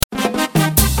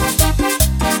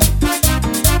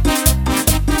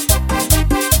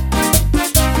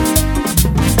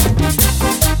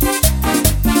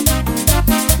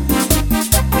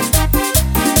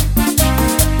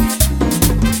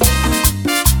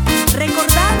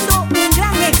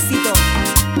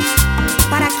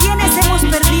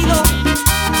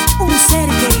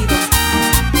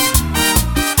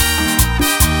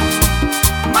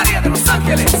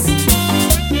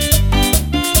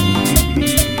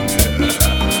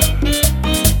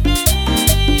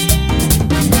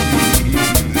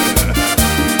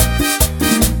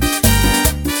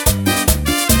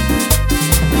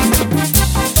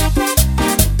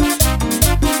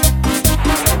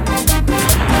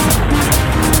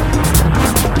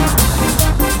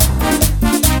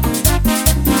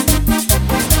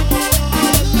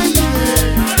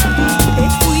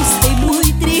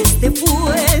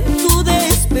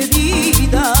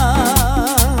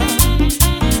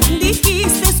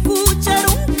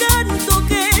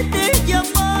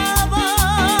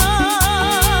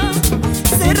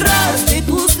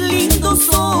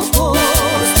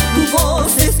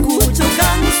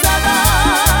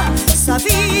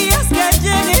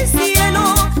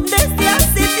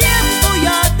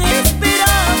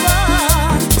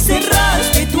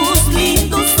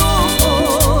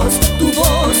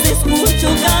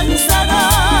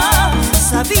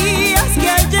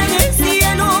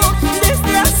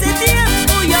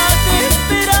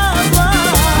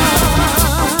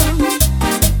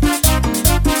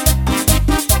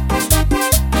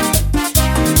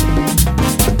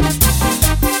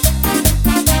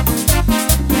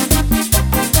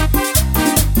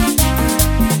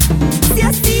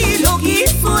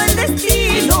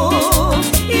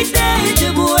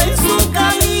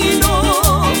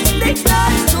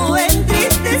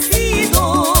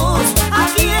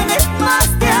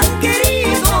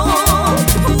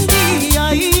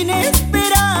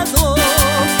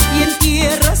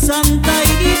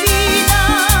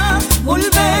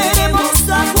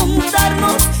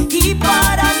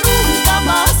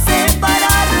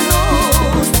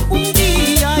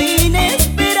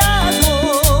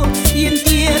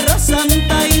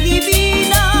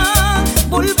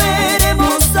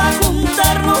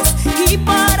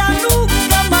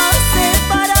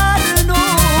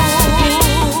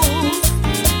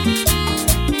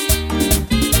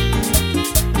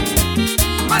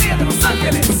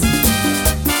Ángeles.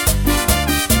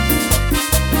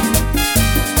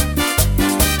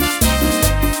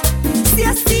 Si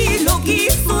así lo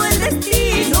quiso el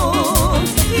destino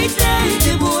y te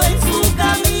llevó en su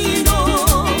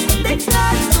camino,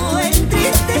 dejando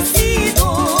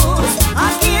entristecidos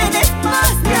a quienes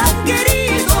más te han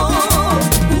querido.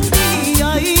 Un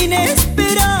día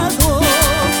inesperado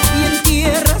y en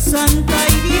tierra santa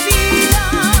y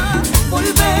divina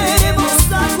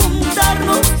volveremos a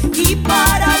juntarnos y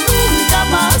para nunca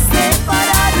más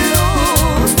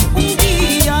separarnos. Un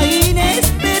día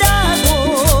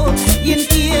inesperado y en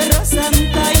tierra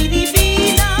santa y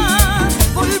divina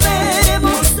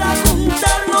volveremos a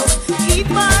juntarnos y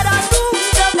para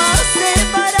nunca más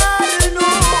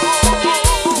separarnos.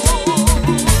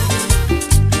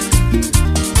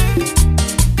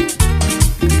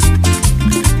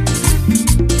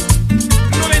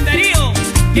 Rubén Darío,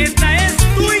 esta es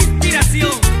tu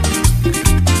inspiración.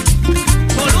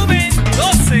 Volumen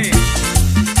 12.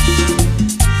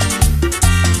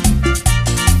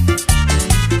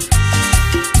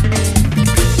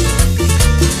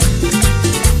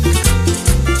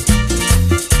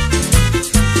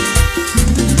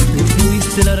 Tú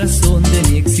fuiste la razón de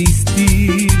mi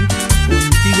existir,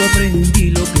 contigo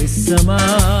aprendí lo que es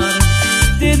amar.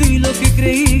 Te di lo que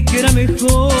creí que era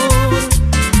mejor,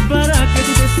 para que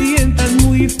tú te sientas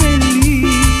muy feliz.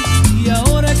 Y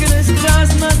ahora que no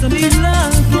estás más a mi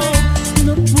lado,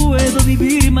 no puedo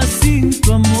vivir más sin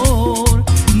tu amor.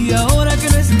 Y ahora que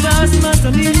no estás más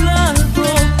a mi lado,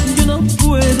 yo no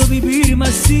puedo vivir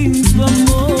más sin tu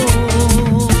amor.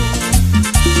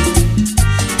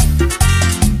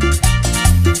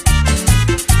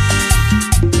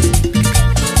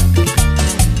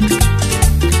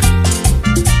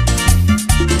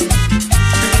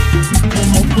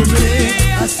 ¿Cómo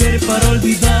podré hacer para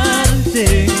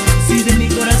olvidarte si de mi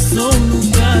corazón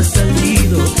nunca has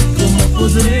salido? ¿Cómo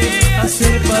podré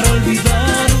hacer para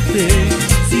olvidarte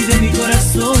si de mi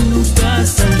corazón nunca has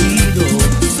salido?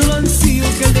 Solo ansío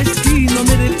que el destino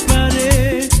me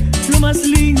depare lo más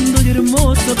lindo y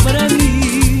hermoso para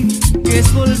mí, que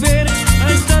es volver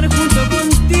a estar junto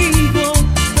contigo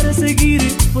para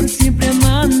seguir por siempre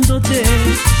amándote,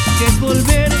 que es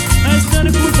volver a estar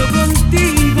junto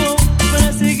contigo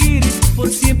para seguir por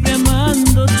siempre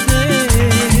amándote.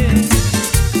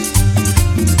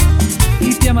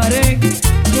 Y te amaré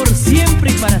por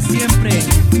siempre y para siempre.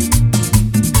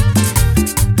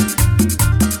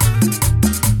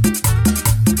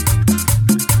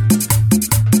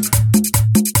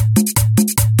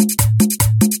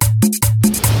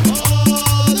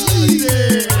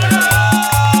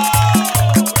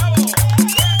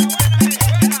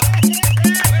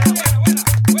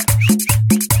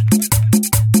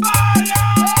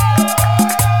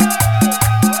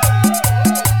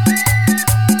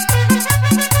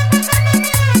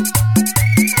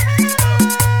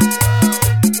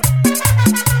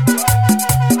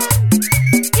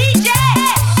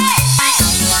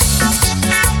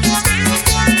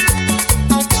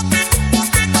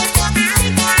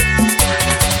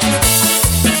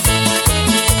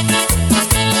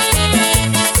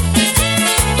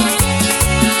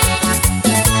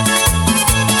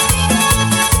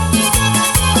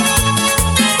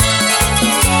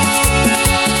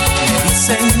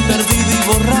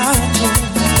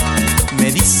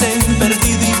 Me dicen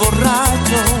perdido y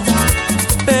borracho,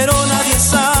 pero nadie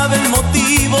sabe el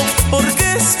motivo,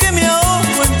 porque es que me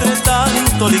ahogo entre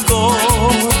tanto licor.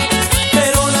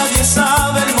 Pero nadie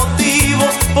sabe el motivo,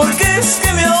 porque es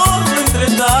que me ahogo entre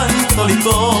tanto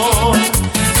licor.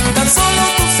 Tan solo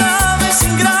tú sabes,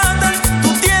 ingrata,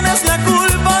 tú tienes la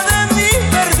culpa de mi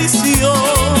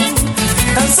perdición.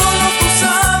 Tan solo tú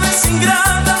sabes,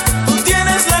 ingrata, tú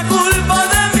tienes la culpa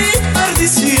de mi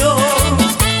perdición.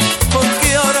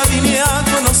 Porque ahora vine a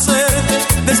conocerte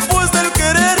después del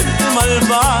quererte,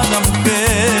 malvada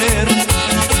mujer.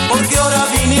 Porque ahora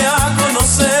vine a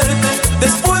conocerte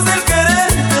después del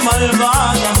quererte,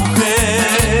 malvada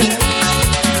mujer.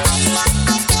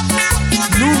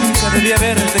 Nunca debí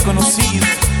haberte conocido,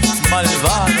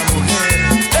 malvada mujer.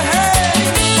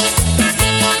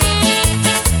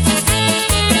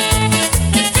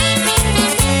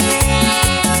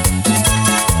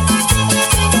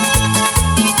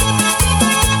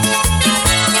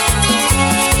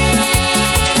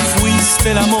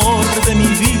 Fuiste el amor de mi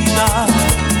vida,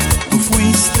 tú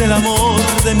fuiste el amor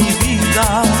de mi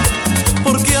vida.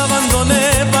 Porque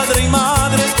abandoné padre y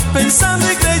madre, pensando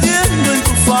y creyendo en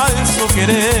tu falso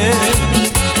querer.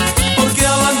 Porque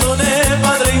abandoné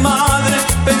padre y madre,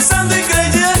 pensando y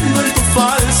creyendo en tu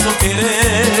falso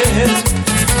querer.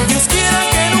 Dios quiera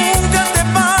que nunca te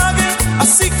pague,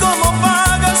 así como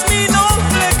pagas mi noche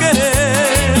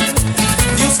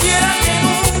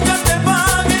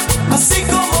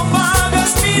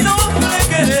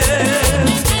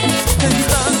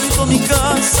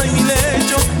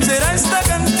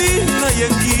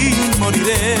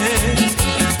moriré.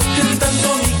 En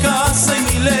tanto mi casa y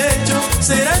mi lecho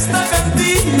será esta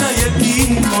cantina y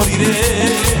aquí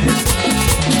moriré.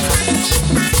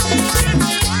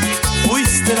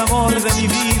 Fuiste el amor de mi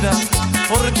vida,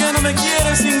 ¿por qué no me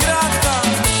quieres, ingrata?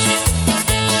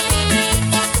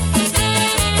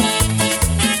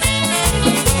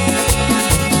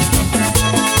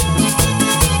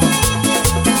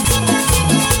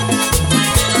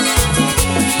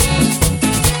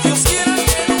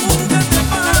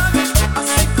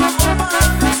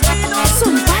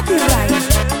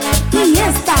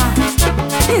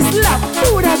 Es la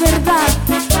pura verdad.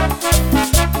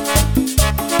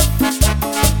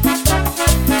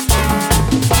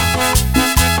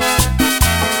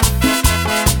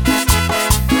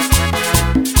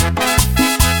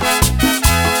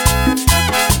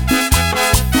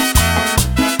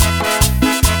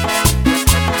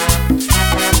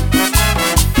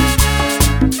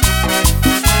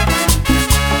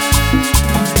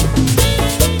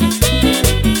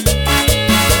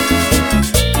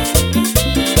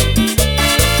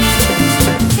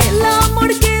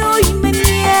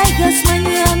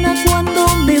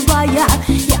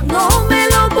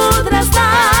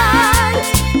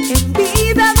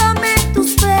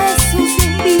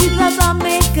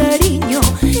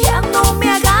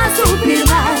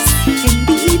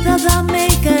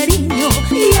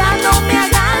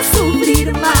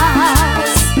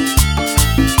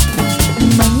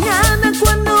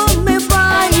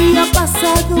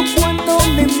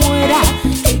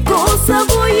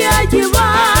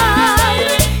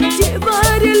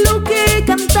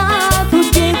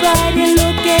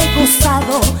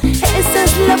 Esa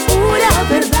es la pura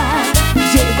verdad.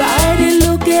 Llevaré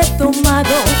lo que he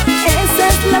tomado. Esa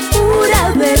es la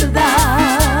pura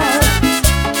verdad.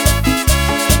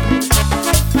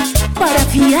 Para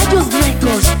Fiallos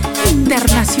Records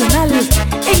Internacional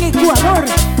en Ecuador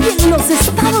y en los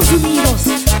Estados Unidos.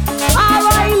 ¡A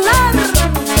bailar!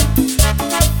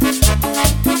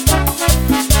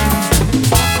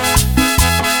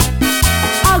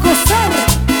 A gozar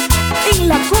en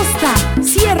la costa,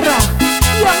 sierra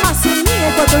y Amazonía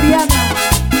ecuatoriana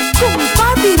con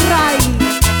Papi Ray.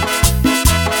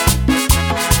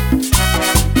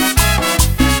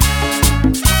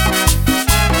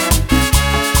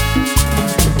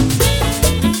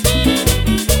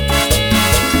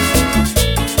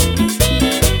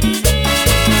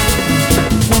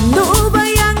 Cuando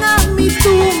vayan a mi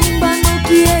tumba no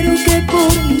quiero que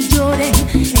por mí lloren.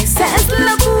 Esa es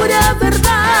la pura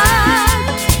verdad.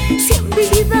 Si en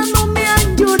vida no me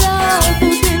han llorado,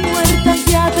 de muerta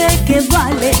ya de qué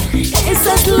vale.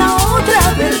 Esa es la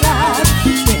otra verdad.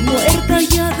 De muerta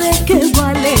ya de qué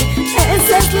vale.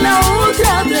 Esa es la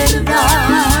otra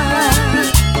verdad.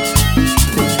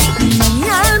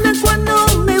 Mañana cuando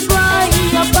me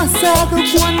vaya, pasado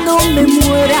cuando me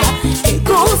muera, ¿qué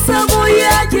cosa voy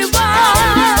a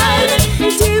llevar?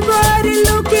 Llevaré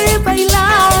lo que he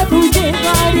bailado,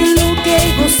 llevaré lo que he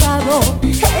gozado.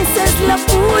 Esa es la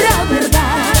pura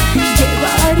verdad.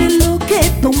 Llevaré lo que he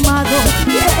tomado.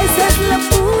 Esa es la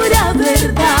pura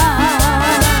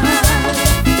verdad.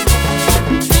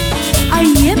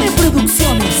 A&M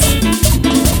Producciones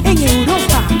en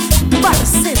Europa,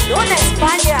 Barcelona,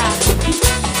 España.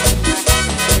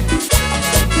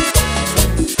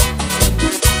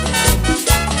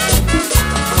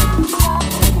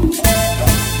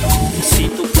 Si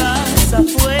tu casa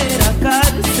fuera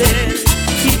cárcel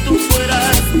y tú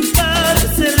fueras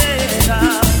carcelera,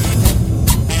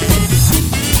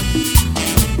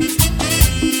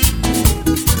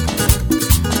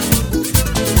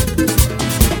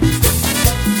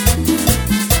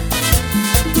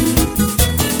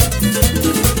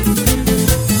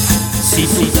 si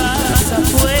tu casa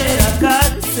fuera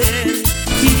cárcel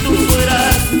y tú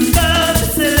fueras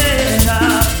carcelera,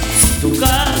 si tu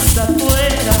casa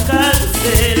fuera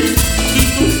cárcel y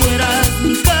tú fueras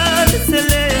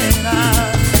carcelera,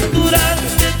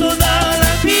 durante toda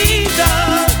la vida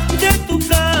de tu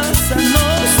casa no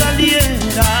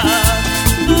salieras,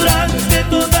 durante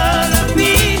toda la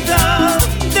vida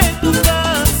de tu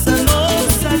casa no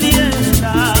salieras.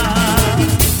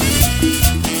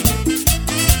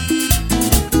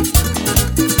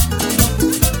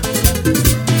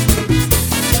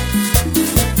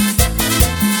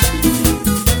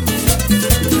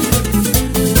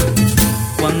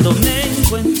 Cuando me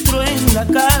encuentro en la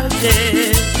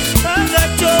calle,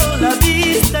 agacho la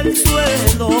vista al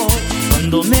suelo.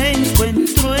 Cuando me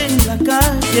encuentro en la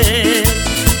calle,